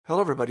Hello,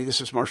 everybody. This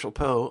is Marshall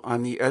Poe.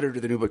 I'm the editor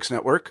of the New Books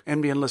Network.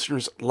 NBN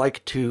listeners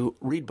like to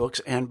read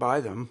books and buy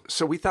them.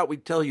 So we thought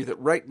we'd tell you that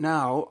right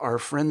now, our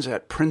friends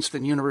at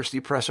Princeton University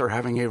Press are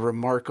having a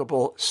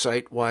remarkable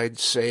site-wide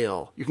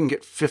sale. You can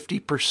get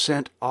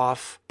 50%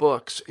 off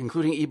books,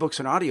 including ebooks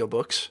and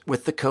audiobooks,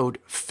 with the code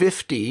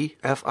 50,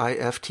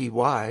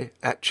 F-I-F-T-Y,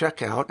 at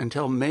checkout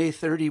until May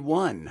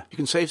 31. You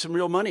can save some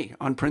real money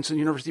on Princeton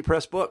University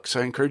Press books.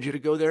 I encourage you to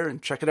go there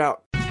and check it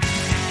out.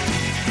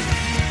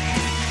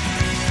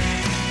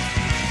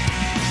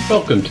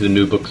 Welcome to the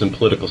New Books in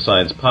Political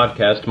Science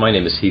podcast. My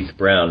name is Heath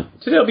Brown.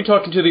 Today I'll be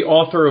talking to the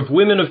author of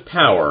Women of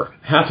Power,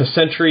 Half a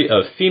Century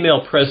of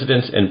Female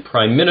Presidents and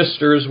Prime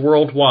Ministers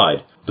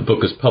Worldwide. The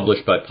book is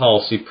published by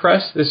Policy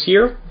Press this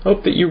year.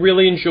 Hope that you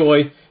really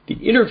enjoy the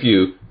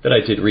interview that I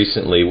did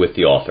recently with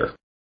the author.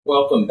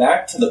 Welcome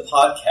back to the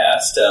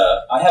podcast.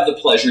 I have the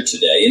pleasure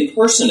today, in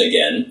person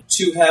again,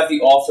 to have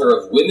the author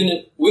of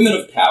Women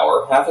of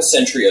Power, Half a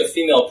Century of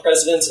Female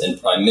Presidents and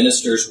Prime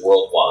Ministers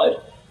Worldwide.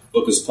 The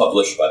book was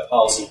published by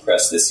Policy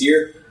Press this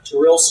year.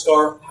 Terrell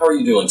Scarr, how are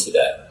you doing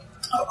today?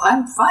 Oh,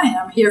 I'm fine.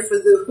 I'm here for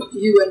the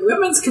UN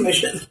Women's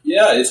Commission.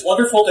 Yeah, it's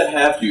wonderful to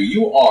have you.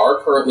 You are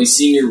currently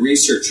senior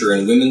researcher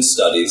in women's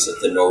studies at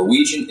the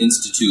Norwegian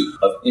Institute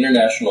of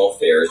International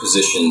Affairs.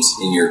 Positions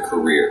in your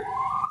career: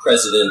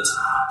 president,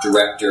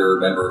 director,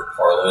 member of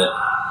parliament.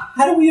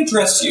 How do we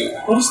address you?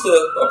 What is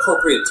the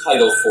appropriate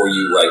title for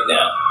you right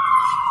now?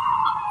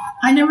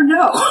 I never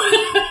know,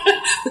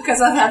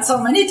 because I've had so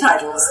many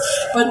titles,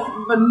 but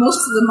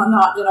most of them are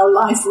not,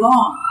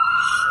 lifelong.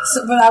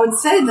 So, but I would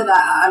say that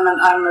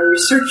I'm a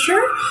researcher,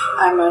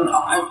 I'm an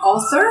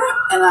author,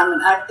 and I'm an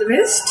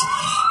activist.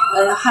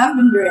 I have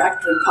been very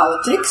active in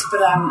politics,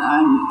 but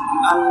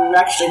I'm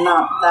actually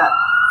not that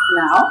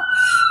now.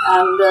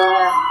 And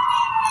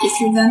if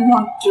you then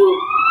want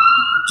to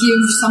give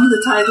some of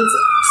the titles,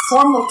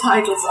 formal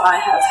titles I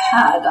have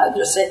had, I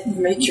just say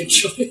make your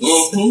choice.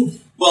 Mm-hmm.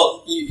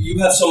 Well, you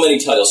have so many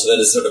titles, so that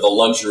is sort of a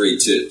luxury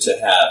to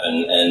have,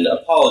 and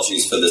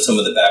apologies for some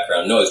of the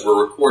background noise.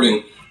 We're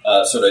recording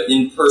sort of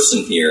in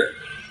person here.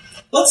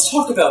 Let's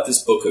talk about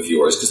this book of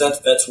yours, because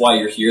that's why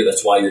you're here.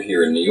 That's why you're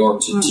here in New York,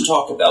 to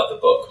talk about the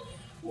book.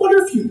 I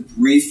wonder if you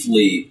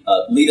briefly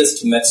lead us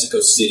to Mexico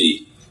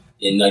City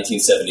in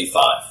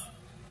 1975,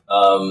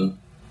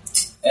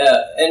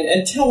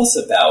 and tell us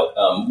about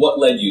what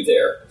led you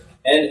there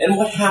and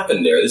what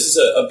happened there. This is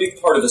a big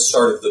part of the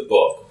start of the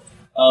book.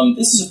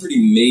 This is a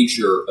pretty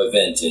major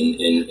event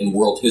in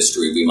world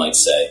history, we might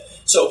say.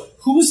 So,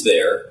 who was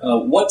there?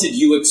 What did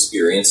you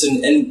experience,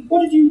 and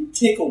what did you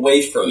take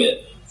away from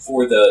it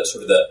for the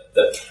sort of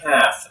the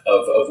path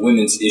of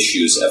women's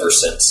issues ever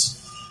since?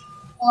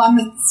 Well, I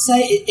would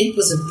say it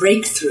was a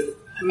breakthrough.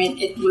 I mean,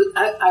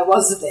 I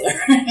was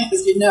there,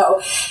 as you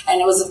know,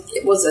 and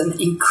it was an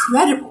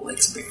incredible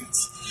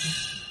experience.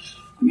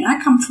 I mean,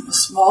 I come from a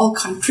small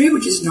country,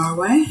 which is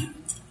Norway.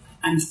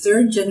 I'm a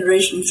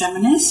third-generation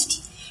feminist.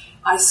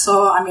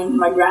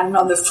 My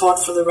grandmother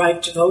fought for the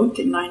right to vote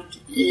and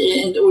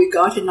we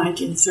got in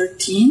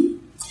 1913.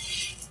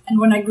 And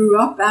when I grew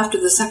up after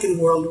the Second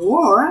World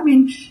War,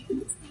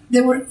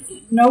 there were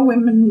no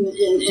women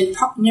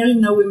nearly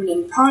no women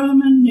in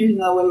parliament, nearly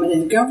no women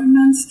in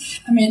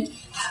governments.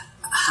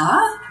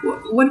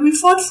 What did we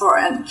fought for?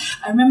 And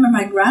I remember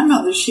my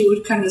grandmother, she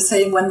would kind of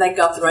say when they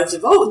got the right to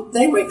vote,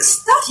 they were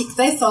ecstatic.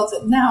 They thought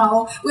that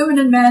now women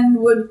and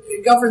men would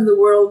govern the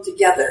world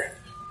together.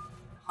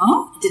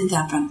 It didn't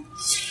happen.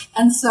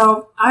 And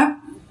so I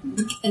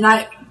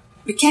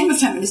became a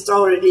feminist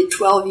already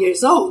 12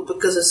 years old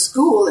because at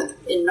school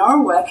in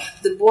Norway,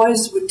 the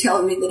boys would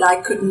tell me that I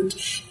couldn't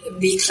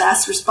be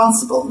class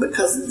responsible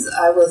because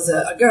I was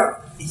a girl.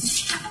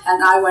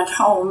 And I went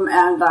home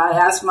and I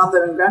asked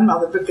mother and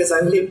grandmother, because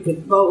I lived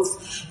with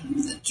both,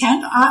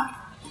 can't I?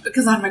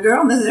 Because I'm a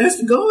girl, and they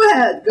said, go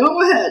ahead.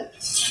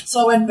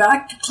 So I went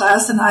back to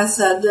class and I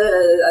said,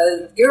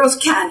 girls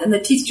can. And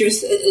the teacher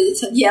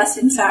said, yes,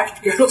 in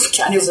fact, girls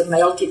can. He was a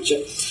male teacher.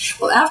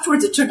 Well,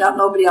 afterwards it turned out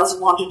nobody else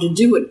wanted to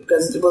do it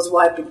because it was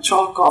wiping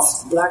chalk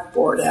off the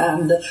blackboard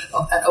and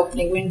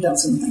opening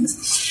windows and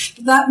things.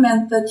 But that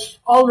meant that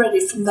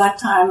already from that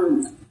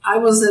time I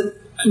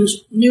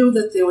knew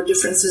that there were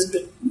differences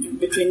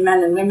between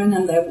men and women,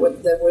 and they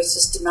were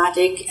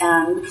systematic,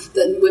 and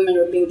that women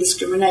were being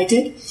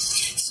discriminated.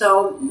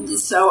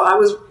 So I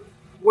was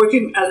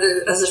working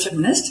as a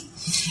feminist.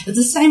 At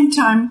the same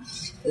time,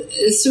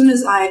 as soon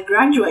as I had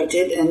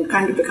graduated and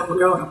kind of become a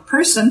grown-up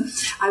person,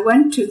 I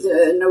went to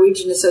the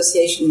Norwegian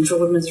Association for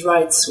Women's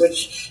Rights,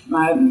 which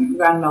my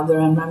grandmother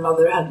and my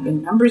mother had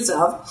been members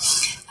of.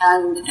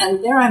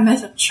 And there I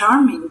met a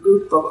charming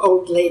group of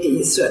old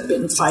ladies who had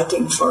been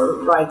fighting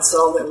for rights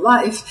all their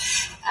life.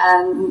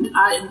 And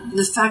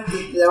the fact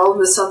that all of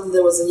a sudden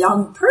there was a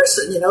young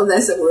person, they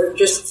were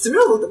just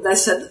thrilled. And they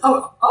said,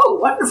 oh,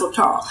 wonderful,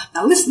 Tarl.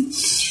 Now listen,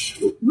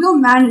 we'll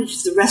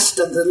manage the rest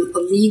of the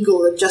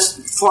legal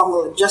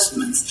formal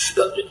adjustments.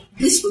 But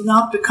this will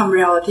not become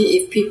reality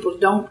if people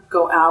don't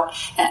go out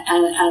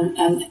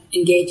and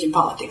engage in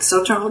politics.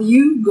 So, Tarl,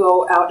 you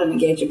go out and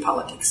engage in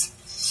politics.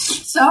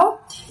 So,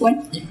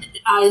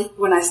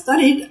 when I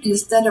studied,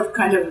 instead of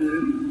kind of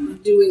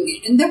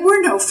doing, and there were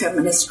no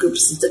feminist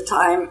groups at the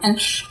time, and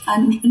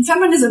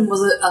feminism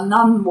was a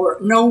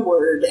no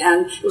word,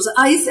 and it was an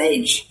ice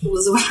age. It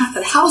was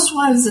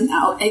housewives and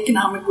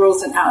economic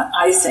growth and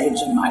ice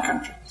age in my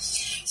country.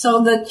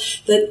 So that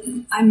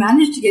I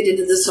managed to get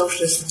into the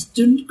Socialist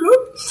Student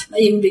Group. I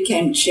even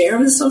became chair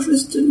of the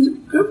Socialist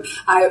Student Group.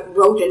 I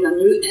wrote in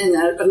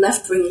a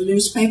left-wing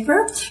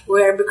newspaper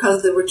where,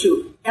 because there were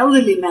two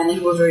elderly men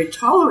who were very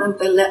tolerant,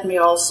 they let me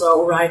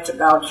also write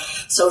about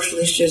social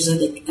issues and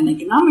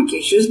economic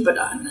issues, but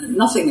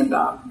nothing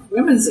about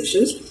women's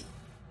issues.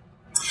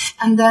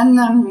 And then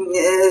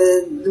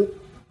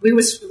we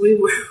were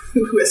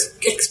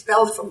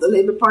expelled from the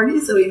Labour Party,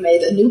 so we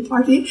made a new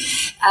party.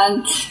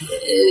 And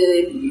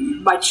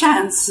by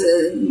chance,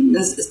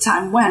 as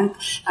time went,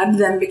 I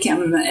then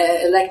became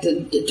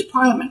elected to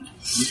Parliament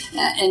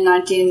in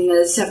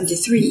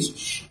 1973.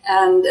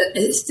 And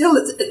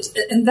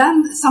and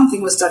then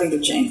something was starting to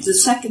change. The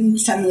second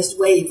feminist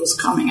wave was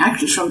coming,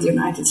 actually from the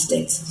United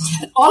States.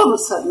 And all of a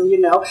sudden,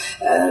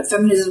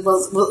 feminism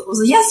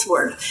was a yes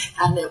word,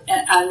 and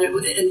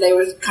they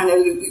were kind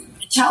of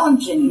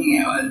challenging,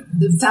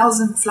 the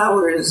 1,000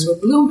 flowers were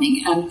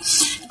blooming, and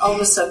all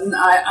of a sudden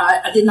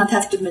I did not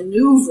have to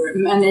maneuver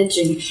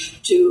managing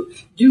to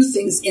do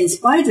things in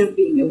spite of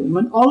being a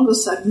woman. All of a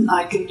sudden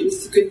I could do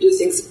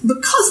things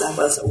because I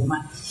was a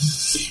woman.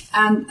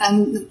 And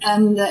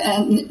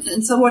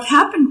so what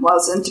happened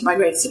was, and to my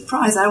great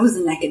surprise, I was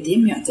in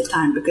academia at the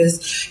time because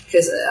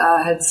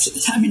I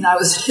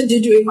was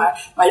doing my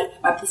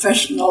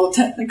professional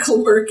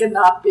technical work and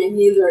not being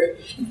either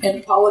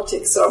in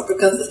politics or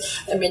because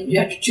you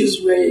had to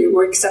choose where you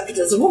were accepted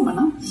as a woman.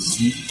 Huh?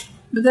 Mm-hmm.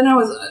 But then I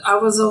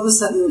was all of a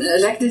sudden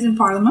elected in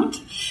Parliament,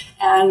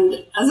 and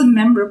as a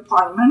member of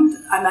Parliament,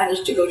 I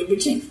managed to go to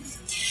Beijing.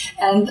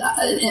 And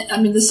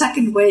the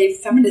second wave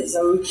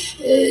feminism,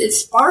 it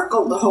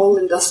sparkled the whole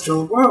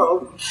industrial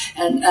world,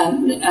 and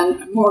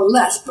more or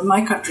less, but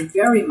my country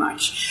very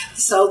much.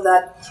 So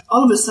that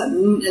all of a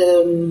sudden,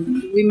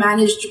 we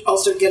managed to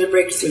also get a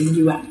breakthrough in the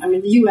UN.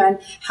 The UN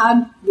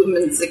had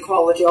women's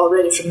equality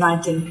already from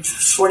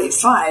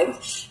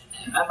 1945.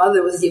 My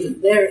mother was even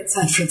there in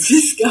San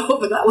Francisco,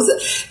 but that was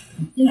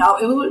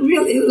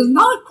it was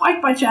not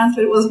quite by chance,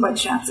 but it was by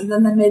chance. And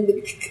then they made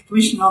the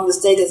Commission on the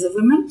Status of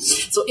Women.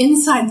 So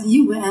inside the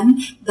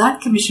UN,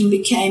 that commission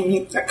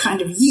became a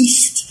kind of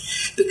yeast,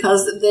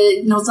 because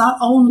not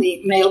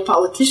only male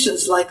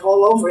politicians like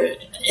all over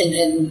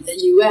in the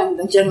UN,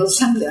 the General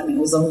Assembly, it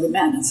was only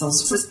men and so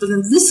forth. But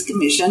in this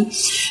commission,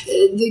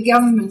 the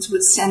governments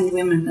would send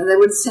women, and they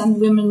would send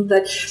women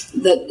that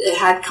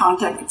had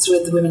contacts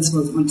with the women's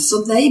movement.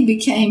 So they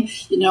became,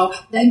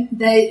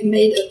 they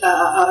made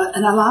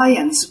an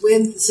alliance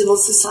with civil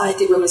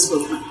society women's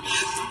movement.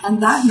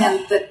 And that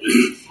meant that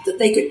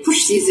they could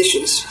push these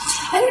issues.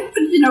 And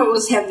it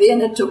was heavy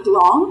and it took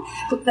long.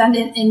 But then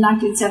in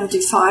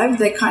 1975,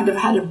 they kind of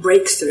had a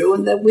breakthrough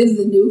and with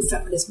the new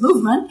feminist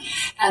movement.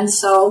 And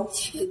so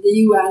the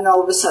UN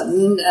all of a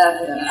sudden,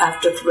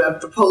 after a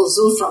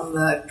proposal from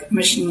the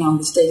Commission on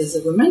the Status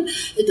of Women,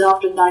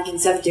 adopted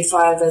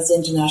 1975 as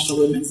International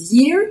Women's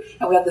Year.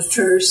 And we had the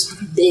first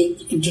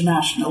big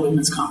International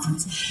Women's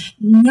Conference.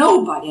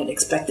 Nobody had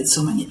expected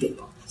so many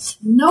people.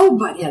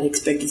 Nobody had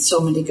expected so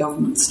many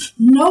governments.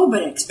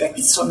 Nobody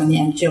expected so many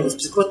NGOs.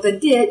 Because what they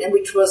did, and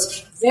which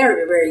was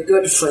very, very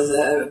good for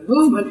the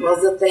movement,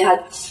 was that they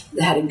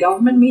had a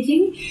government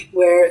meeting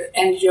where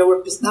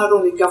not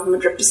only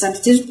government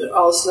representatives, but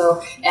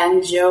also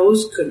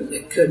NGOs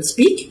could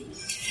speak.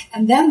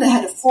 And then they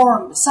had a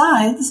forum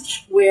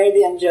besides where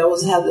the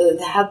NGOs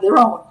had their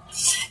own.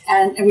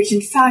 And which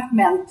in fact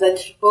meant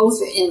that both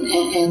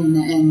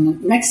in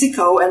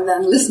Mexico, and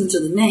then listen to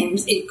the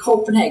names, in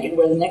Copenhagen,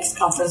 where the next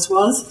conference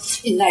was,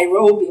 in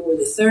Nairobi, where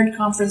the third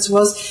conference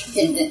was,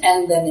 and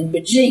then in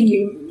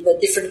Beijing, the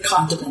different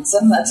continents,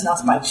 and that's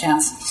not by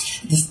chance.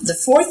 The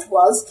fourth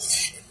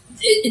was,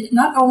 it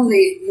not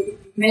only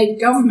made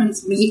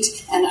governments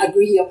meet and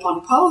agree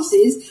upon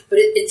policies, but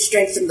it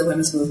strengthened the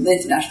women's movement, the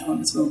international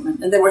women's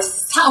movement. And there were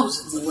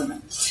thousands of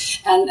women.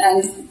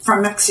 And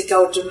from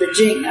Mexico to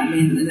Beijing,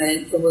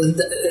 it was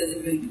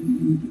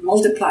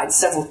multiplied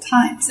several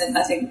times. And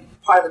I think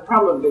part of the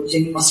problem with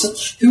Beijing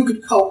was who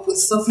could cope with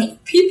so many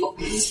people.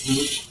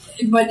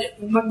 But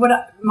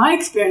my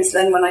experience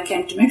then when I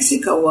came to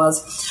Mexico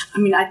was,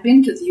 I'd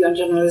been to the UN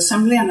General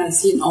Assembly and I'd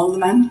seen all the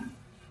men.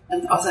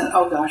 And I thought,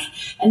 oh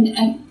gosh.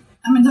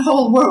 And the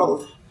whole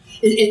world,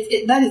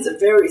 that is a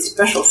very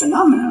special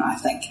phenomenon, I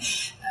think.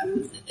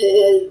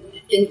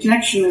 In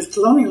connection with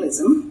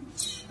colonialism,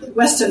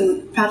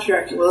 Western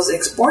patriarchy was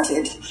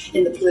exported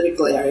in the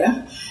political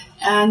area.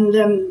 And,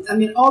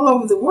 all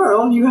over the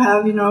world, you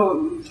have,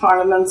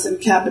 parliaments and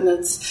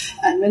cabinets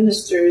and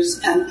ministers,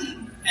 and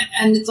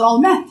it's all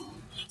men.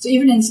 So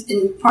even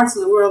in parts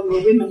of the world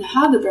where women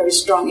had a very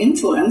strong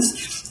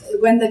influence,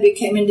 when they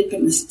became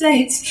independent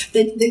states,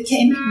 they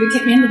became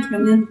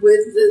independent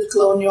with the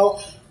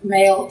colonial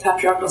male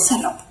patriarchal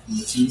setup.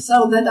 Mm-hmm.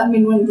 So that,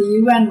 when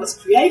the UN was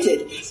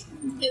created,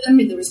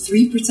 there was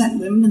 3%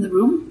 women in the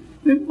room.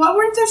 Why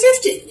weren't there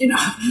 50?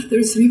 There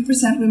were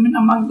 3% women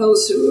among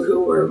those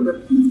who were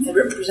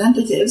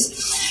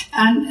representatives,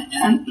 and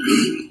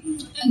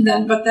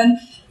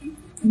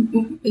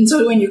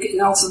so when you get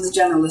also the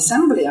General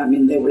Assembly, I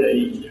mean, there were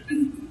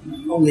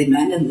only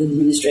men in the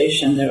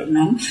administration. There were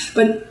men,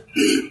 but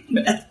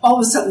all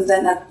of a sudden,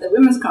 then at the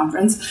Women's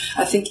Conference,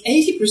 I think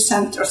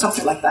 80% or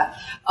something like that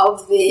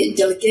of the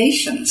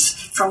delegations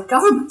from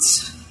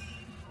governments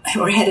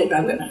were headed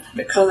by women,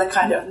 because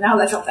now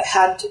they felt they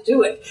had to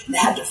do it. They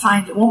had to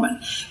find a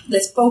woman. They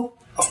spoke,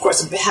 of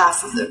course, on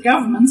behalf of their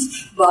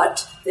governments,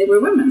 but they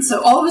were women.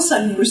 So all of a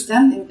sudden, we're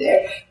standing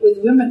there with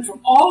women from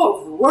all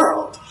over the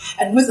world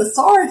and with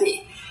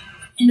authority.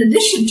 In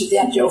addition to the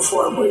NGO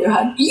Forum, where you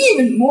had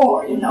even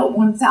more,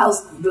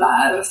 1,000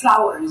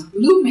 flowers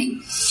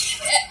blooming,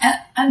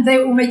 and they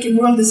were making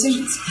world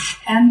decisions,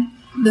 and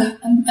the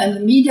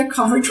media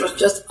coverage was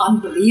just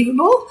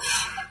unbelievable,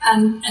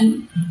 and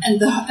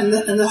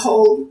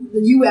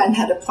the UN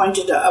had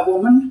appointed a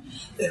woman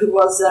who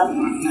was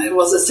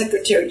a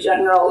Secretary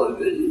General,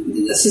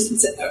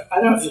 assistant.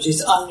 I don't know if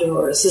she's under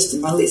or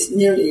assistant, but at least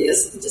nearly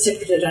as the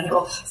Secretary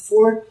General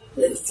for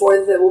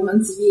the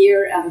Women's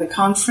Year and the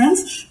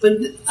conference, but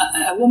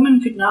a woman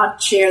could not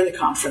chair the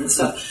conference,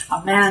 so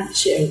a man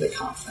chaired the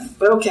conference.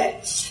 But okay,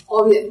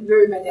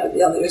 very many of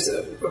the others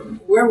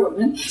were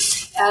women,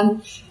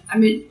 and I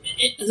mean,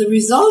 as a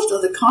result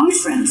of the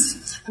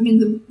conference, I mean,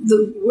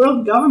 the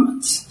world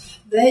governments,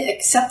 they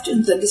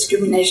accepted that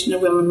discrimination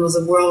of women was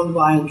a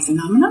worldwide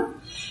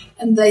phenomenon,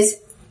 and they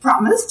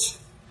promised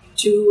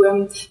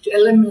to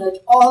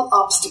eliminate all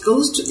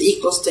obstacles to the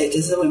equal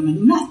status of women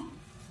and men.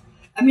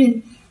 I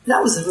mean,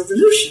 that was a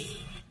revolution.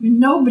 I mean,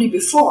 nobody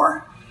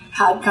before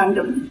had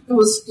it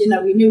was,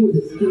 we knew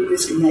there was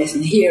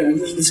discrimination here and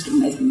there was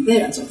discrimination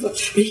there and so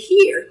forth. But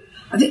here,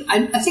 I think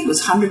it was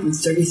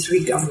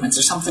 133 governments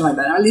or something like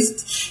that, at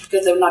least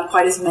because there were not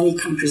quite as many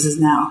countries as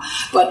now.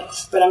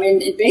 But I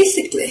mean,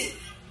 basically,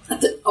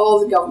 all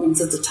the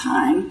governments at the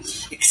time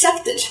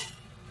accepted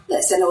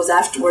this, and it was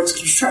afterwards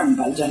confirmed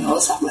by the General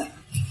Assembly.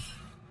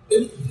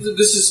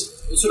 This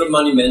is sort of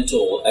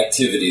monumental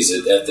activities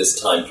at this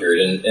time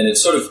period, and it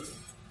sort of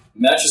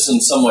matches in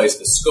some ways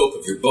the scope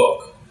of your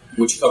book,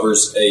 which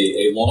covers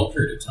a long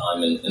period of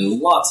time and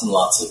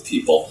lots of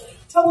people.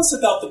 Tell us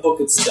about the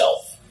book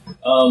itself.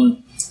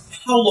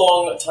 How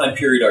long a time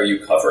period are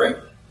you covering?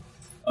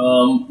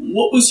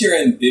 What was your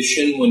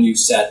ambition when you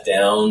sat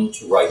down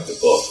to write the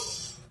book?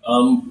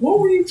 What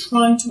were you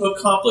trying to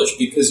accomplish?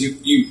 Because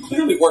you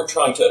clearly weren't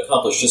trying to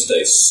accomplish just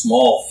a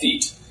small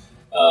feat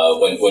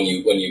when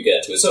you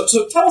get to it. So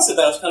tell us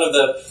about kind of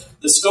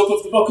the scope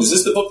of the book. Is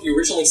this the book you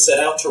originally set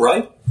out to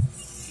write?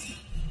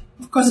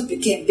 Of course, it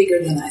became bigger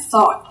than I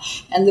thought.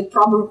 And the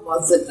problem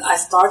was that I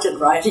started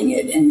writing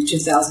it in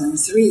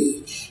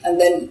 2003, and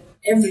then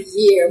every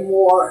year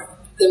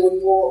there were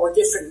more or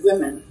different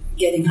women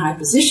getting high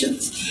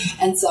positions.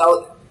 And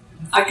so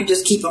I could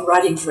just keep on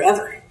writing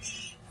forever.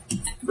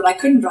 But I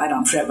couldn't write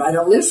on forever. I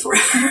don't live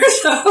forever.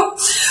 So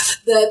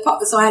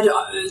I had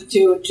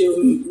to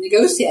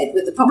negotiate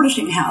with the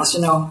publishing house,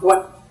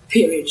 what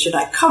period should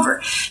I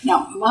cover.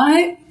 Now,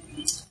 my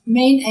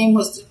main aim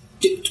was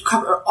to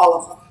cover all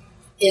of them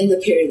in the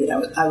period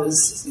that I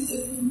was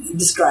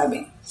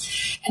describing.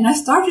 And I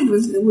started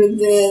with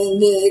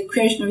the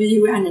creation of the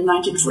UN in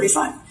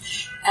 1945.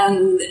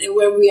 And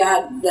where we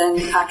had then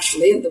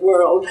actually, the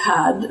world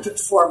had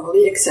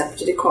formally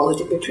accepted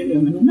equality between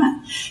women and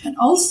men. And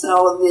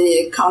also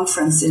the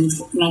conference in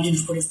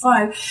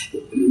 1945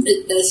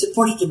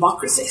 supported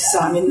democracy. So,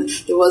 I mean,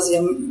 there was,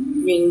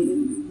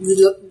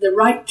 the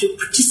right to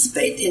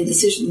participate in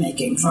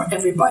decision-making for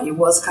everybody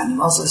was kind of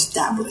also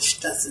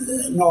established as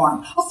the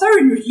norm.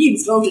 Authoritarian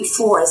regimes voted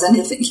for as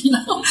anything,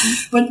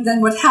 But then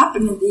what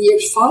happened in the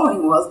years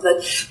following was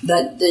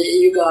that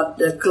you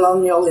got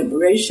colonial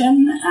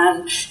liberation,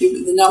 and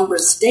the number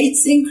of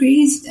states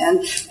increased, and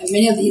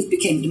many of these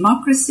became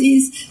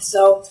democracies.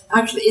 So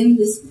actually and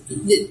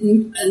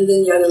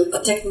then you had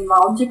a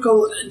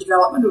technological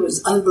development that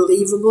was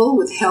unbelievable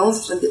with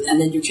health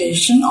and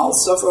education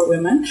also for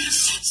women.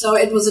 So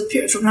it was a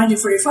period from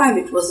 1945.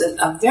 It was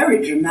a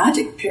very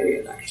dramatic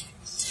period, actually.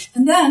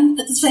 And then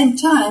at the same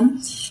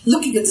time,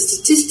 looking at the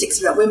statistics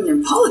about women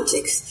in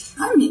politics,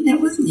 I mean, there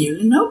was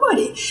nearly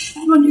nobody.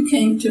 And when you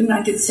came to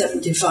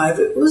 1975,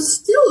 it was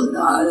still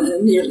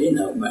nearly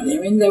nobody.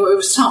 I mean, there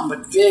were some,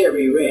 but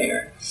very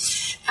rare.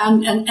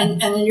 And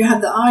then you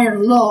had the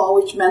Iron Law,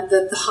 which meant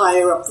that the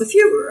higher up the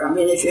fewer. I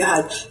mean, if you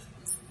had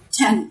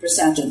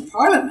 10% in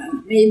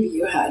Parliament, maybe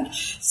you had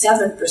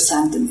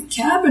 7% in the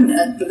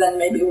cabinet, but then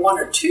maybe 1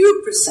 or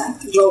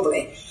 2%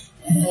 globally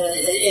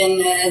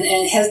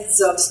in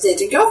heads of state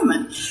and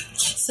government.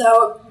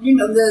 So, we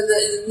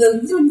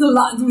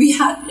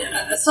had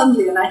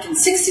suddenly in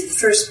 1960 the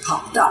first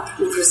popped up,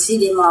 which was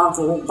Sidima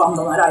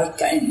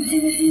Bandaranaike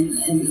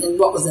in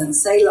what was then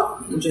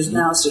Ceylon, which is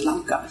now Sri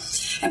Lanka,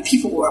 and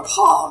people were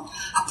appalled.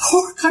 A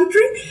poor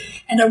country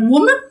and a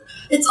woman.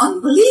 It's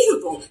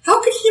unbelievable. How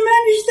could she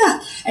manage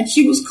that? And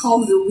she was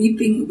called the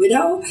Weeping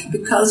Widow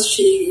because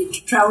she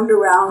traveled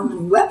around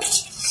and wept.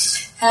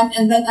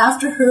 And then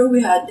after her,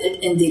 we had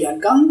Indira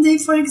Gandhi,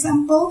 for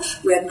example.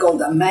 We had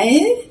Golda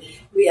Meir.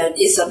 We had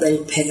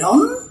Isabel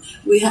Perón.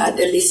 We had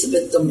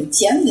Elisabeth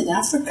Domitienne in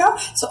Africa.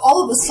 So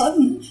all of a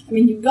sudden,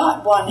 you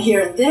got one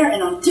here and there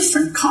and on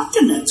different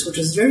continents, which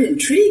was very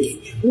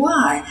intriguing.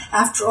 Why?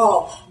 After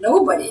all,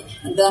 nobody.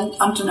 And then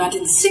until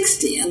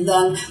 1960, and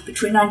then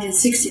between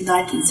 1960 and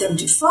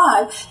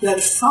 1975, you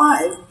had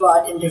 5,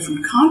 but in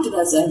different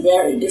continents and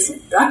very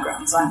different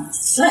backgrounds, I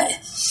must say.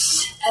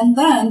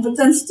 But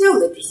then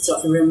still it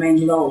sort of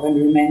remained low and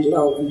remained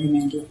low and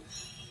remained low.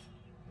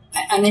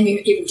 And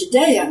even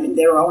today,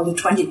 there are only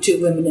 22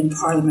 women in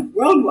parliament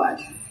worldwide,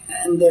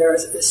 and there are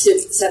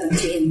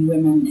 17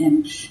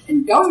 women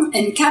in government,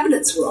 in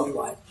cabinets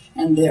worldwide,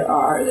 and there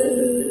are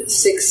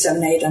 6,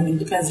 7, 8.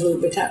 Depends a little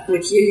bit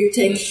which year you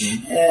take.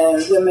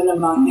 Women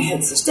among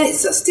heads of state.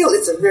 So still,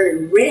 it's a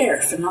very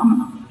rare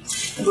phenomenon.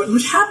 And what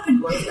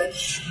happened was that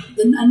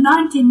in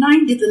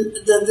 1990,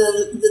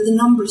 the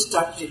numbers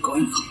started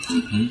going up.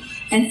 Mm-hmm.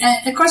 And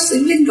of course,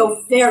 it didn't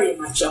go very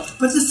much up,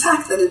 but the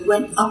fact that it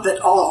went up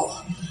at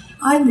all,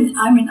 I'd lived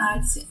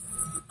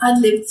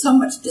so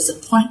much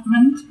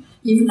disappointment,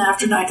 even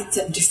after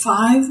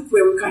 1975,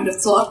 where we kind of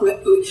thought,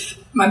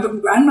 my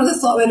grandmother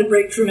thought we had a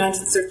breakthrough in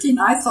 1913,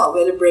 I thought we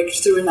had a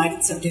breakthrough in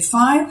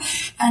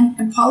 1975,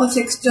 and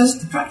politics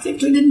just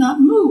practically did not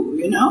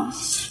move,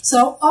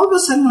 So all of a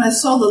sudden, when I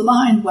saw the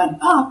line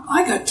went up,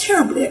 I got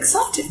terribly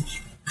excited.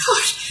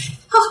 Gosh,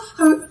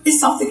 is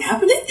something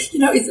happening? Is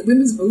the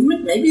women's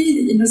movement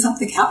maybe,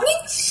 something happening?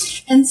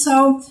 And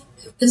so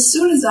as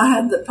soon as I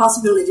had the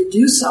possibility to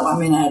do so, I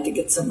had to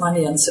get some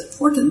money and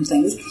support and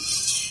things,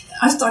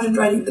 I started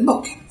writing the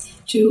book.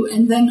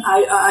 And then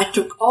I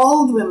took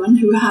all the women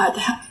who had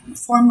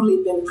formerly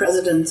been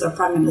presidents or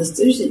prime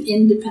ministers in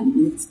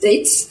independent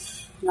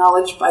states,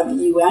 acknowledged by the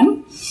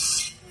UN,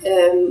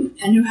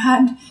 and who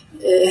had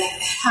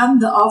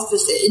the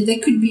office. They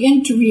could be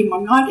interim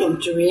or not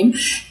interim,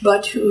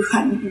 but who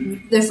had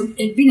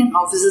been in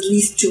office at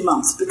least 2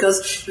 months,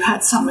 because you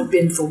had some had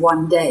been for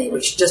 1 day,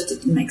 which just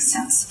didn't make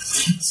sense.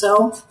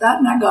 So that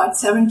I got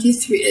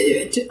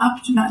 73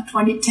 up to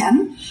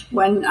 2010,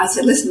 when I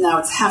said, listen, now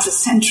it's half a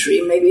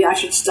century, maybe I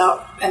should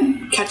stop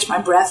and catch my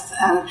breath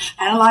and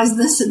analyze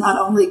this, and not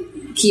only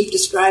keep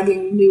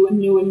describing new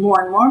and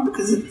more,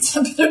 because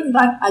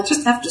I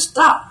just have to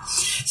stop.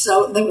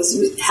 So there was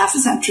half a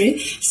century,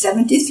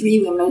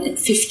 73 women in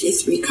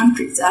 53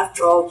 countries.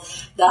 After all,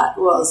 that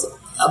was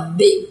a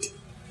big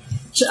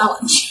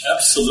challenge.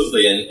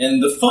 Absolutely,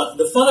 and the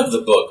fun of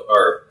the book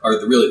are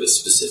really the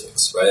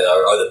specifics, right?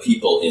 Are the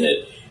people in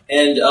it,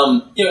 and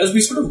as we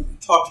sort of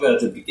talked about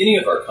at the beginning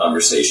of our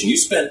conversation, you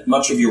spent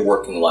much of your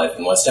working life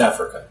in West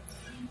Africa.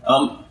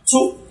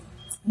 So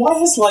why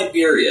has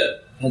Liberia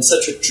had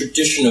such a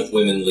tradition of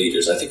women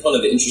leaders? I think one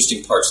of the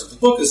interesting parts of the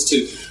book is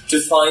to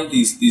find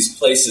these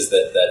places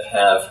that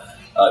have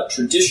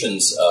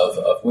traditions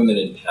of women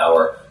in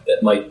power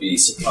that might be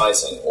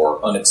surprising or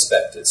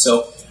unexpected.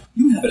 So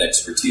you have an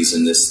expertise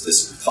in this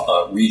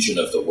region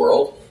of the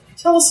world.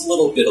 Tell us a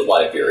little bit of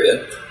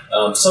Liberia,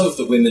 some of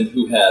the women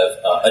who have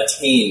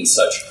attained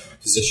such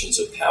positions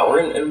of power,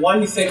 and why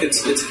you think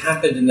it's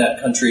happened in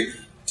that country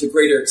to a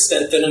greater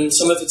extent than in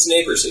some of its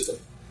neighbors even.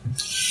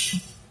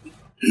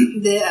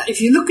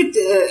 If you look at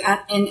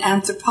in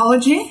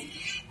anthropology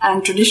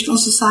and traditional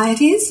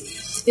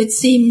societies, it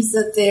seems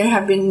that there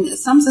have been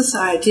some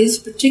societies,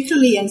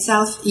 particularly in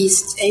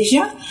Southeast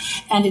Asia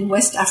and in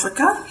West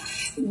Africa,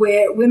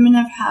 where women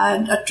have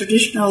had a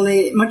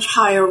traditionally much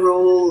higher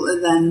role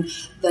than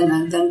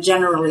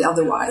generally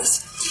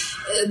otherwise.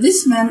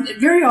 This meant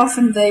very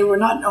often they were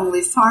not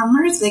only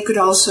farmers, they could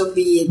also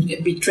be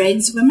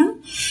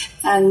tradeswomen,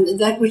 and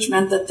that which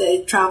meant that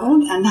they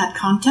traveled and had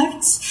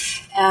contacts.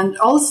 And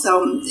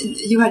also,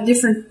 you had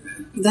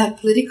that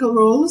political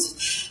roles.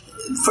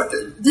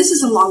 This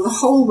is along the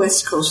whole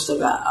west coast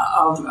of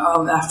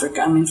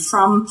Africa.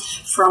 From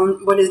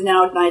what is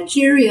now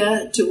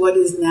Nigeria to what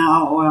is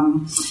now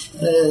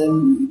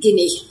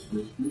Guinea.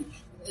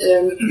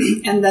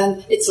 And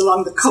then it's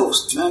along the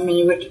coast. when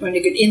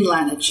you get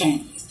inland, it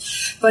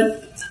changes.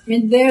 But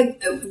there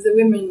the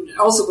women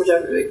also would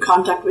have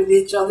contact with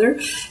each other,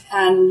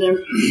 and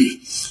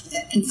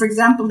for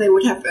example, they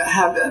would have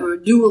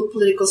dual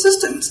political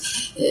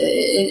systems.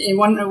 In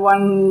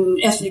one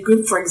ethnic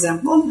group, for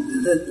example,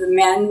 the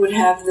men would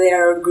have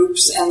their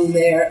groups and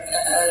their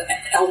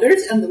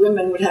elders, and the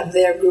women would have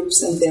their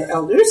groups and their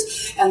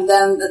elders, and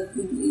then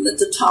at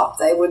the top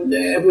they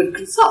would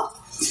consult.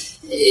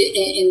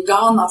 In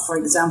Ghana, for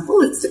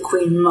example, it's the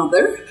Queen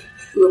Mother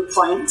who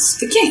appoints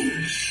the king.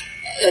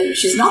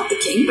 She's not the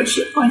king, but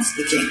she appoints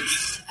the king.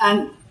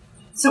 And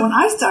so when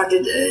I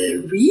started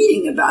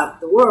reading about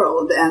the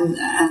world and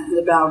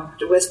about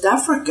West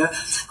Africa,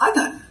 I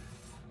got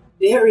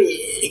very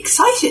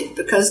excited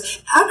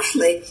because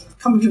actually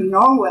coming from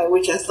Norway,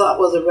 which I thought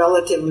was a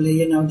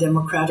relatively,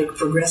 democratic,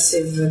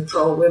 progressive,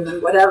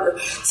 pro-women, whatever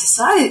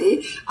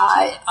society,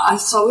 I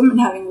saw women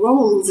having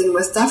roles in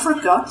West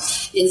Africa,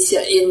 in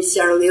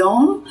Sierra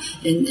Leone,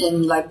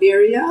 in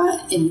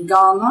Liberia, in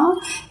Ghana,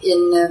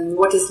 in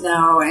what is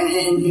now,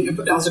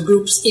 also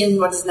groups in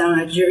what is now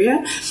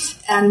Nigeria,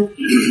 and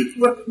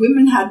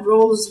women had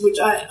roles which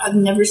I'd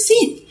never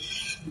seen.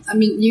 I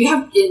mean,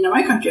 in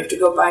my country, you have to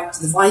go back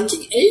to the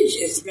Viking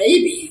ages,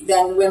 maybe.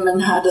 Then women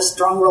had a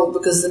strong role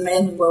because the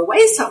men were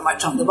away so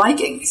much on the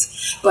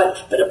Vikings. But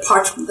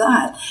apart from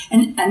that,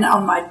 and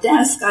on my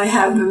desk, I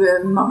have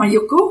Mama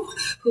Yoko,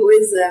 who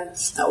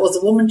was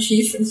a woman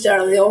chief in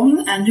Sierra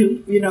Leone, and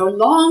who,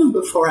 long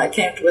before I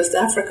came to West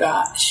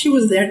Africa, she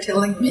was there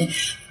telling me,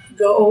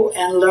 go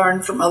and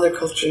learn from other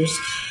cultures.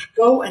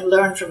 Go and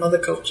learn from other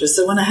cultures.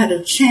 So when I had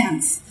a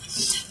chance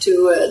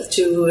to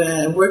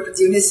work with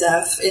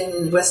UNICEF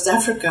in West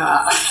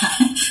Africa,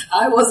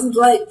 I wasn't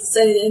late to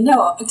say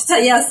no, to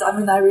say yes. I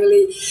mean, I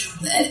really,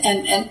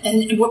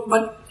 and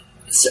what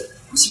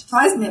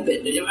surprised me a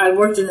bit, I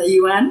worked in the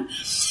UN,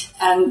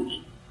 and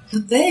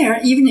there,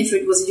 even if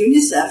it was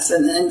UNICEF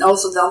and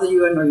also the other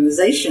UN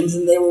organizations,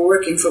 and they were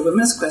working for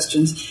women's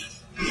questions,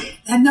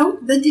 and no,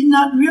 they did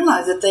not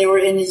realize that they were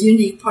in a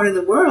unique part of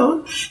the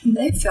world, and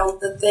they felt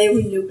that they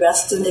knew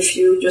best, and if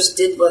you just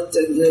did what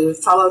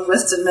followed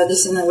Western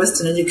medicine and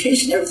Western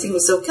education, everything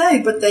was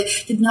okay. But they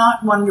did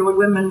not wonder what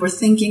women were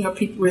thinking or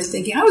people were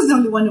thinking. I was the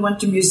only one who went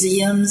to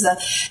museums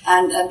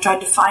and tried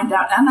to find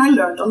out, and I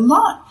learned a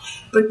lot.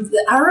 But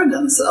the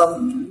arrogance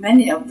of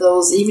many of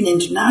those, even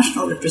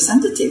international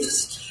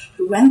representatives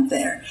who went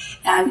there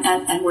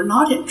and were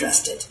not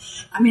interested.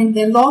 I mean,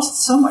 they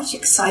lost so much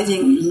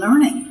exciting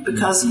learning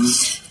because,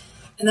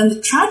 and then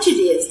the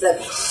tragedy is that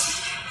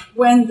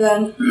when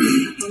then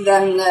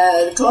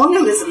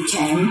colonialism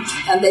came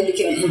and they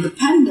became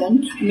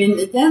independent, I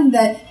mean, then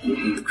that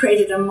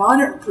created a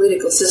modern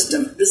political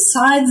system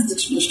besides the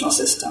traditional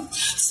system.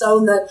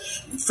 So that,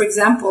 for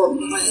example,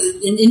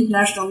 in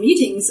international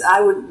meetings, I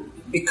would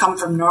come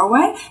from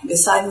Norway.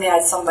 Beside me, I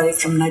had somebody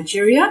from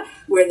Nigeria,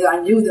 where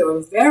I knew there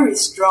were very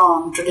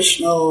strong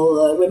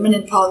traditional women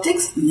in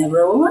politics, never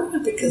a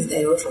woman, because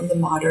they were from the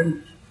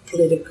modern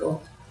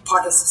political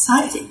part of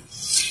society.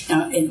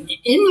 Now,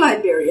 in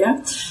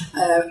Liberia,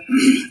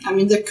 I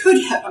mean, there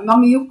could have,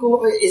 Mama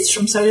Yoko is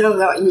from Sierra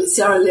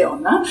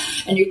Leone,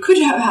 and you could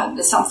have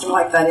had something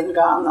like that in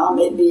Ghana,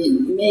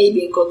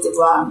 maybe in Cote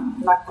d'Ivoire, I'm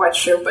not quite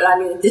sure, but I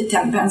mean, it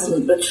depends a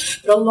little bit.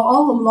 But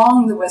all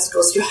along the West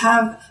Coast, you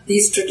have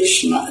these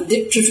traditional,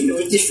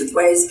 different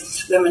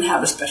ways women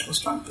have a special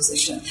strong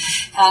position.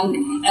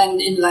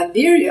 And in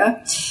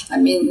Liberia, I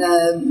mean,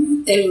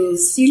 Ellen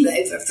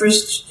Seeley,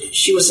 first,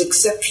 she was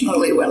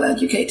exceptionally well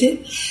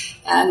educated.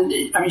 And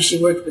I mean, she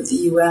worked with the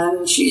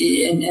UN.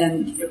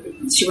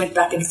 She went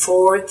back and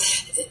forth.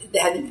 They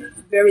had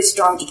very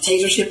strong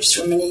dictatorships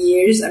for many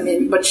years. I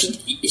mean, but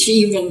she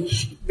even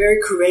very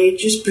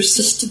courageous,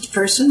 persistent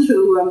person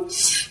who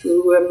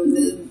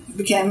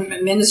became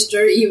a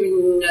minister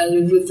even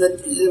with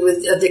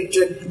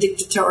a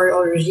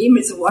dictatorial regime.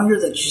 It's a wonder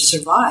that she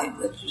survived,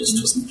 that she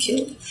just wasn't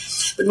killed.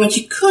 But when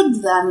she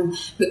could then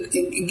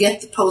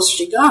get the post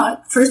she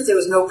got, first there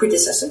was no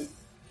predecessor.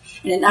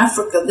 And in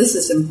Africa, this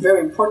is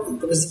very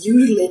important because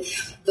usually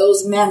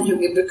those men who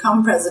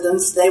become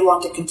presidents, they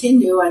want to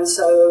continue, and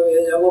so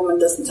a woman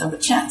doesn't have a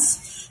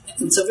chance.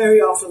 And so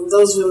very often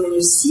those women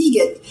you see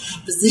get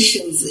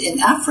positions in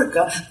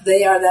Africa,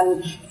 they are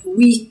then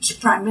weak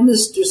prime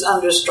ministers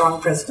under strong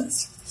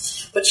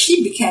presidents. But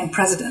she became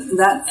president,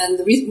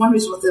 and one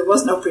reason was there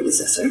was no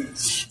predecessor.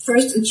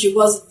 First, and she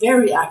was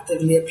very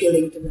actively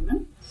appealing to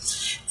women,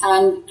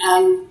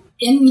 and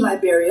in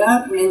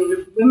Liberia, I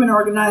mean, women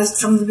organized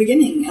from the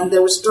beginning, and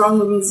there were strong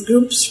women's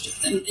groups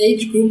and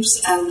age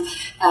groups and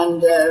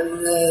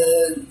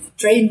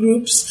trade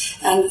groups,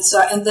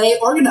 and they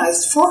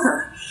organized for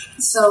her.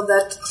 So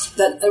that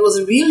it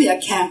was really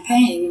a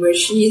campaign where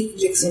she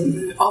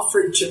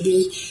offered to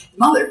be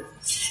mother.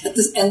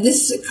 And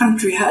this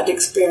country had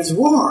experienced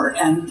war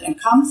and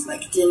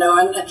conflict,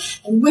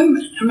 and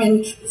women, I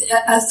mean,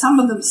 as some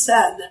of them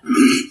said,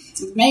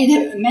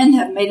 men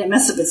have made a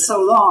mess of it so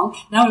long,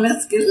 now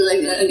let's give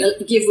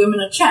women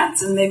a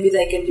chance and maybe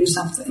they can do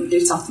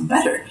something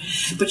better.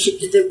 But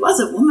there was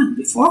a woman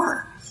before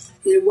her.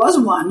 There was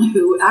one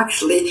who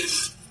actually,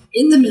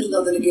 in the middle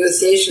of the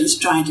negotiations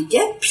trying to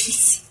get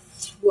peace,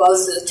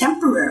 was a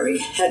temporary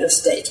head of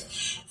state.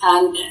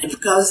 And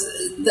because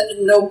the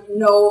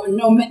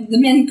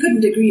men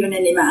couldn't agree on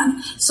any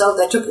man, so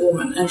they took a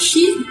woman, and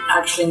she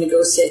actually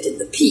negotiated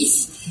the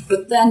peace.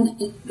 But then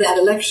they had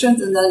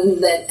elections, and then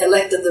they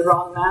elected the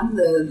wrong man,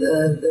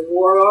 the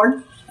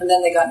warlord, and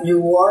then they got new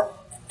war,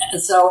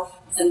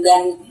 and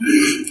then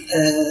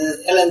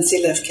Ellen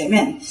Seeley came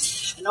in.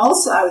 And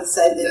also, I would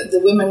say the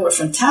women were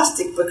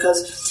fantastic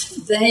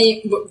because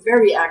they were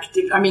very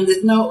active. I mean,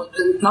 there's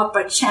not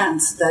by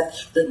chance that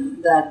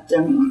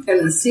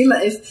Ellen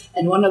Sirleaf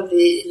and one of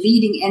the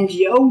leading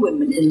NGO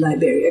women in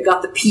Liberia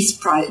got the Peace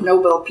Prize,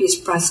 Nobel Peace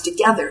Prize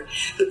together,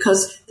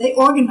 because they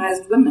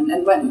organized women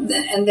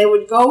and they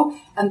would go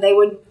and they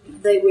would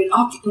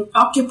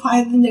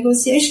occupy the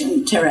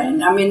negotiation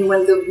terrain. I mean,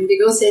 when the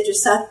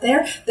negotiators sat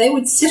there, they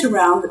would sit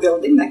around the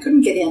building. They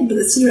couldn't get in, but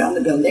they'd sit around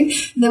the building.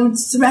 They would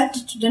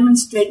threaten to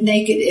demonstrate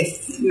naked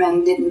if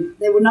men didn't.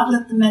 They would not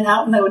let the men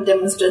out, and they would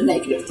demonstrate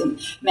naked if the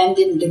men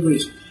didn't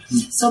agree.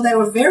 So they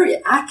were very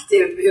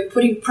active,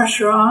 putting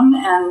pressure on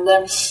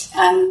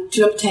and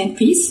to obtain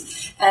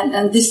peace.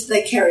 And this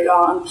they carried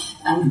on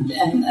and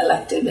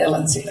elected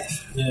Ellen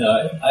Sirleaf.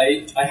 Yeah,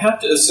 I have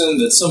to assume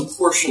that some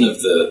portion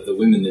of the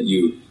women that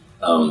you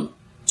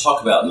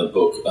talk about in the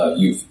book,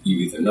 you've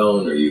either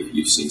known or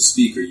you've seen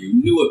speak or you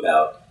knew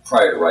about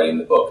prior to writing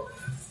the book.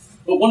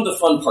 But one of the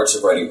fun parts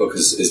of writing a book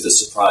is the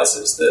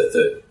surprises,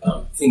 the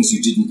things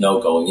you didn't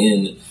know going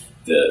in,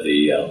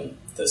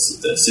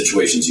 the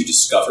situations you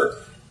discover.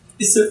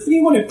 Is there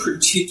anyone in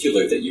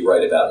particular that you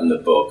write about in the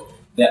book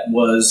that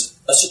was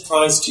a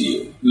surprise to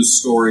you, whose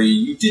story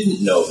you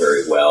didn't know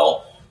very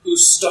well, who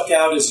stuck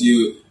out as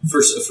you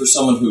for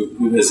someone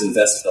who has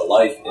invested a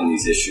life in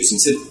these issues and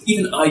said,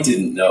 even I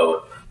didn't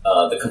know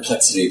the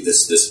complexity of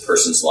this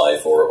person's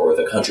life or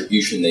the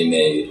contribution they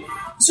made?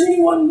 Is there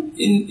anyone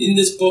in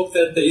this book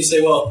that you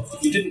say, well,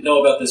 if you didn't know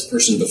about this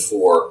person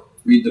before,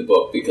 read the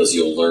book because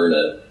you'll learn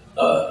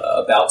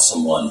about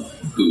someone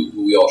who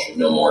we all should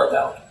know more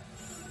about?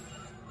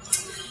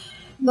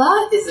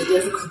 That is a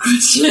difficult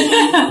question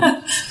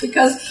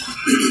because,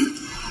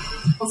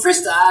 well,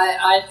 first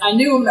I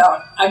knew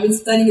about. I've been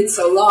studying it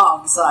so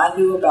long, so I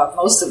knew about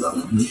most of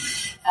them,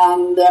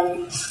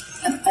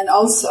 and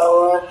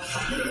also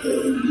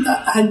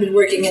I had been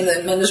working in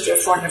the Ministry of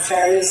Foreign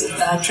Affairs,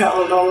 and I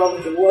traveled all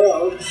over the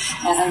world,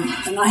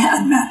 and I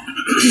had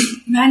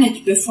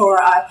managed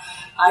before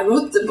I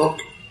wrote the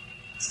book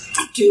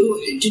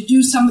to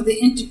do some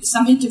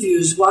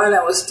interviews while I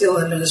was still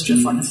in the Ministry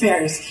of Foreign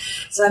Affairs.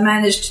 So I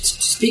managed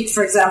to speak,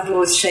 for example,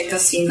 with Sheikh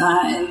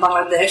Hasina in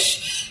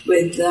Bangladesh,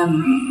 with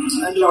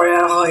Gloria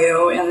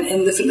Arroyo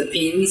in the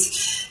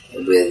Philippines,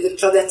 with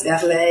Claudette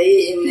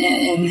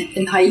Verlet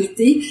in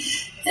Haiti,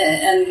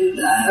 and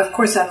of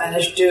course I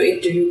managed to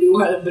interview Gro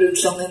Harlem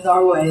Brundtland in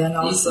Norway, and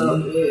also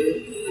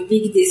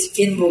Vigdis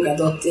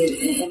Finnbogadottir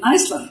in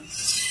Iceland.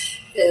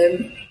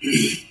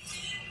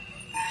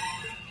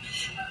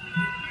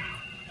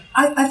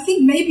 I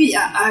think maybe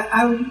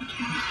I would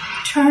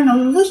turn a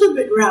little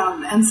bit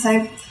round and say,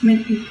 I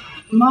mean,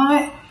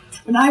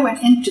 when I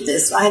went into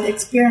this, I had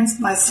experienced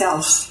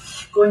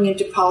myself going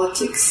into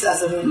politics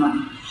as a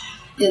woman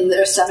in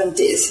the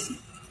 70s,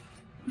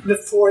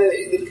 before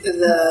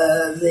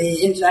the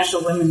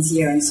International Women's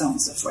Year and so on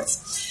and so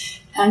forth.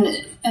 And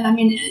I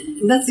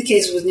mean, that's the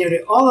case with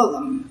nearly all of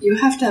them. You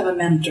have to have a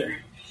mentor.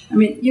 I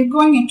mean, you're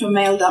going into a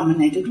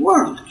male-dominated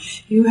world.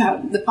 You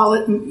have the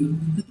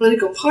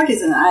political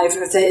parties, and I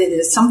say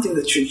there's something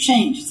that should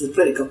change. It's the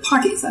political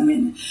parties. I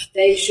mean,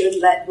 they should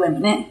let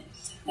women in,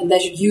 and they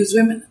should use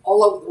women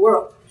all over the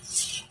world.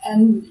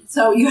 And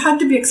so you had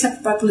to be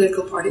accepted by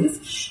political parties.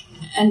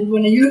 And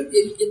when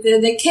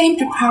they came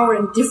to power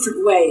in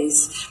different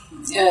ways.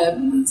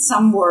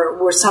 Some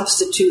were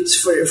substitutes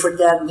for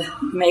dead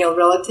male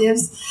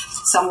relatives.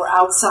 Some were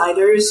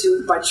outsiders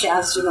who, by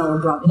chance, were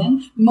brought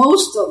in.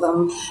 Most of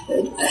them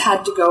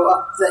had to go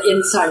up the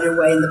insider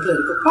way in the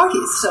political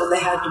parties, so they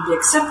had to be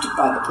accepted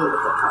by the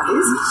political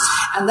parties.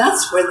 And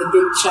that's where the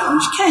big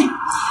challenge came.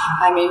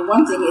 I mean,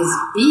 one thing is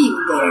being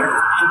there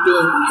and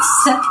being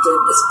accepted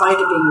despite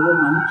of being a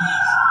woman,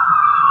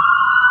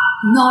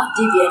 not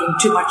deviating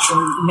too much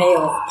from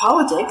male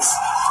politics.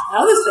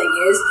 Another thing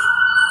is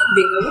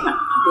being a woman,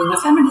 being a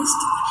feminist.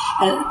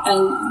 And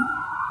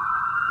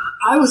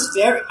I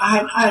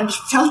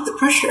felt the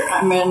pressure.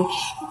 I mean,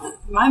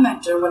 my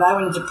mentor, when I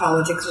went into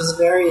politics, was a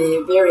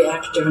very, very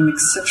active and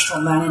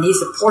exceptional man, and he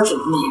supported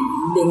me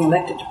being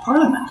elected to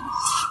parliament.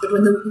 But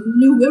when the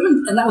new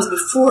women, and that was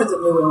before the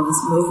new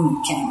women's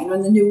movement came, and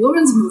when the new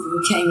women's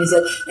movement came, he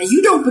said, now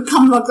you don't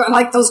become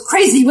like those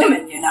crazy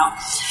women,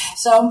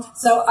 So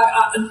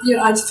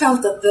I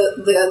felt that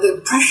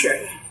the pressure,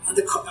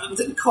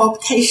 the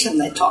co-optation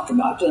they talk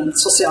about in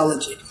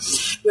sociology,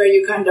 where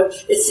you kind of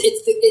it's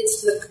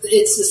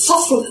the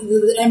subtle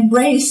the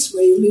embrace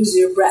where you lose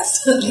your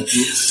breath,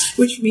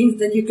 which means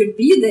that you could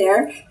be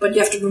there, but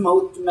you have to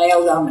promote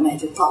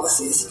male-dominated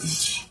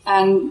policies.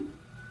 And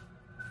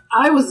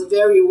I was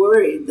very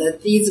worried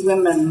that these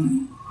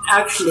women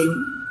actually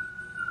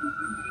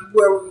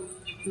were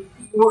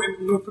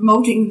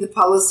promoting the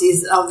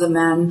policies of the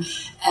men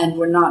and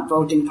were not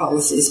voting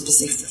policies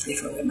specifically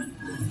for women.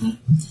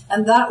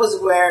 And that was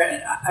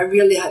where I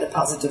really had a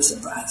positive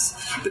surprise,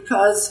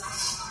 because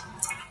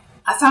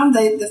I found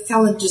they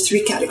fell into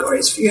three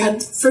categories. You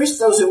had first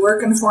those who were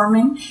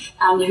conforming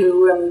and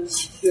who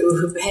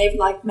behaved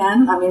like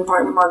men. I mean,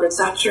 Margaret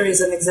Thatcher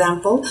is an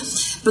example.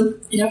 But,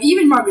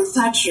 even Margaret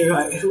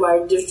Thatcher, who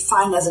I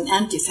define as an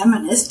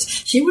anti-feminist,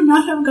 she would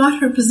not have got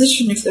her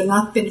position if there had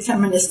not been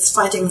feminists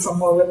fighting for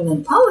more women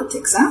in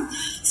politics, huh?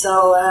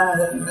 So,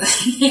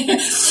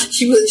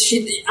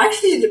 she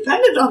actually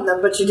depended on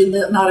them, but she did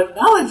not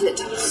acknowledge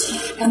it.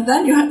 And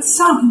then you had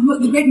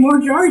the great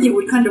majority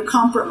would kind of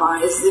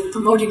compromise in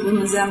promoting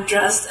women's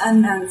interest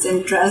and men's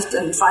interest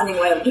and finding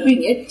a way of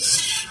doing it.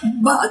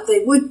 But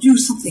they would do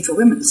something for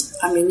women.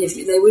 I mean, if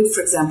they would,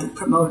 for example,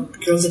 promote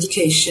girls'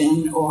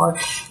 education or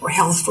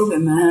health for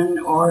women,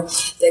 or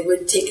they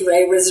would take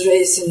away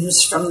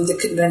reservations from the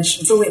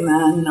Convention for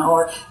Women,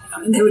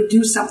 they would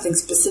do something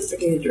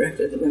specifically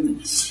directed at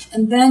women.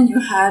 And then you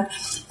had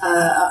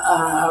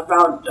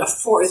about a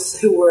fourth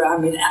who were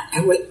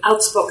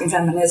outspoken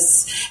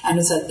feminists and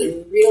who said,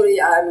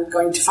 really, I'm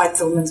going to fight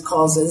for women's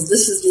causes.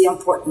 This is the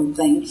important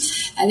thing.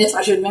 And if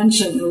I should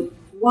mention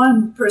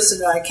one person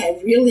who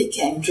I really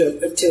came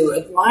to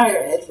admire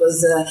it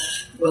was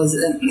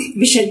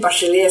Michelle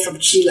Bachelet from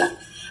Chile.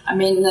 I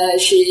mean,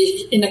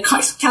 she in a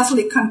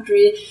Catholic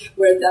country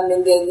where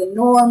the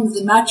norms,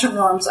 the macho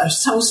norms, are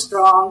so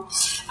strong.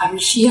 I mean,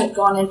 she had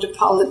gone into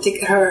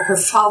politics. Her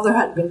father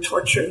had been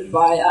tortured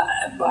by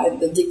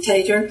the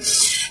dictator,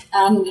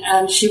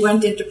 and she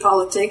went into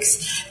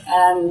politics,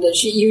 and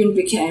she even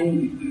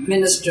became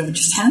Minister of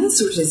Defense,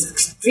 which is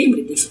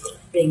extremely difficult,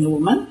 being a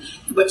woman.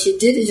 But she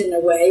did it in a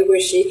way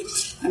where she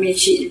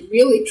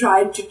really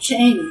tried to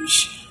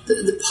change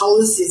the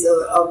policies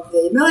of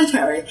the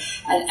military,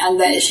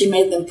 and that she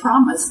made them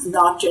promise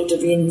not to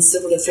intervene in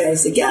civil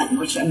affairs again,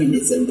 which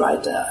is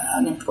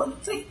an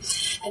important thing.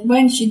 And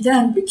when she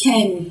then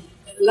became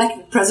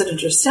elected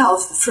president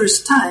herself the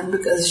first time,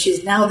 because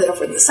she's now there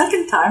for the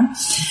second time,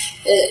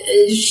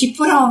 she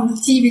put on the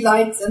TV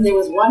lights, and there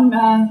was one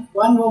man,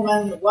 one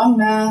woman, one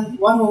man,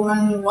 one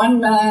woman, one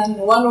man,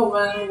 one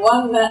woman,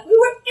 one man. We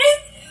were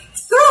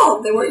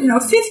enthralled. They were,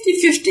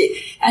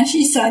 50-50. And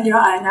she said,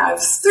 I now have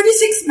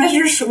 36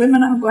 measures for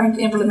women I'm going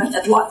to implement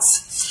at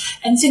once.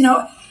 And,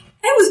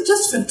 it was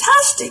just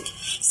fantastic.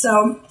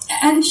 So,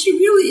 and she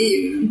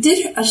really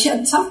did, she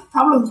had some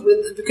problems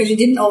with it because she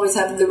didn't always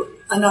have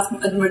enough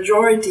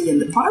majority in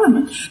the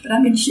parliament.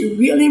 But, she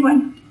really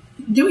went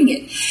doing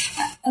it.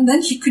 And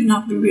then she could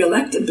not be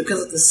reelected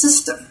because of the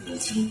system.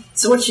 Mm-hmm.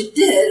 So what she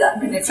did,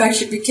 in fact,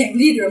 she became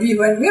leader of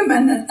UN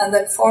Women and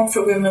then fought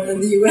for women in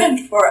the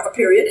UN for a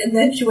period. And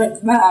then she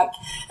went back,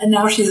 and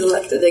now she's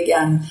elected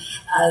again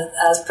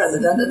as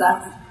president. And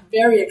I'm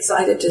very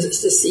excited to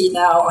see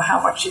now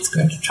how much she's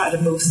going to try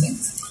to move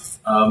things.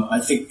 I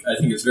think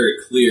it's very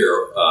clear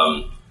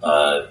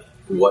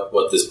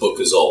what this book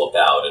is all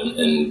about,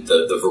 and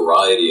the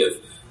variety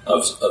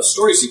of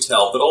stories you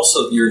tell, but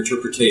also your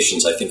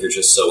interpretations, I think, are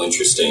just so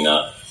interesting.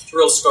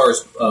 Terrell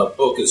Starr's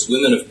book is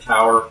Women of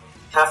Power,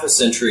 Half a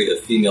Century of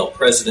Female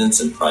Presidents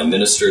and Prime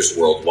Ministers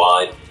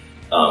Worldwide.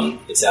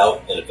 It's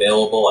out and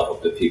available. I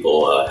hope that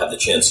people have the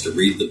chance to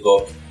read the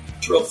book.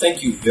 Terrell,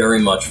 thank you very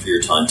much for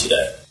your time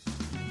today.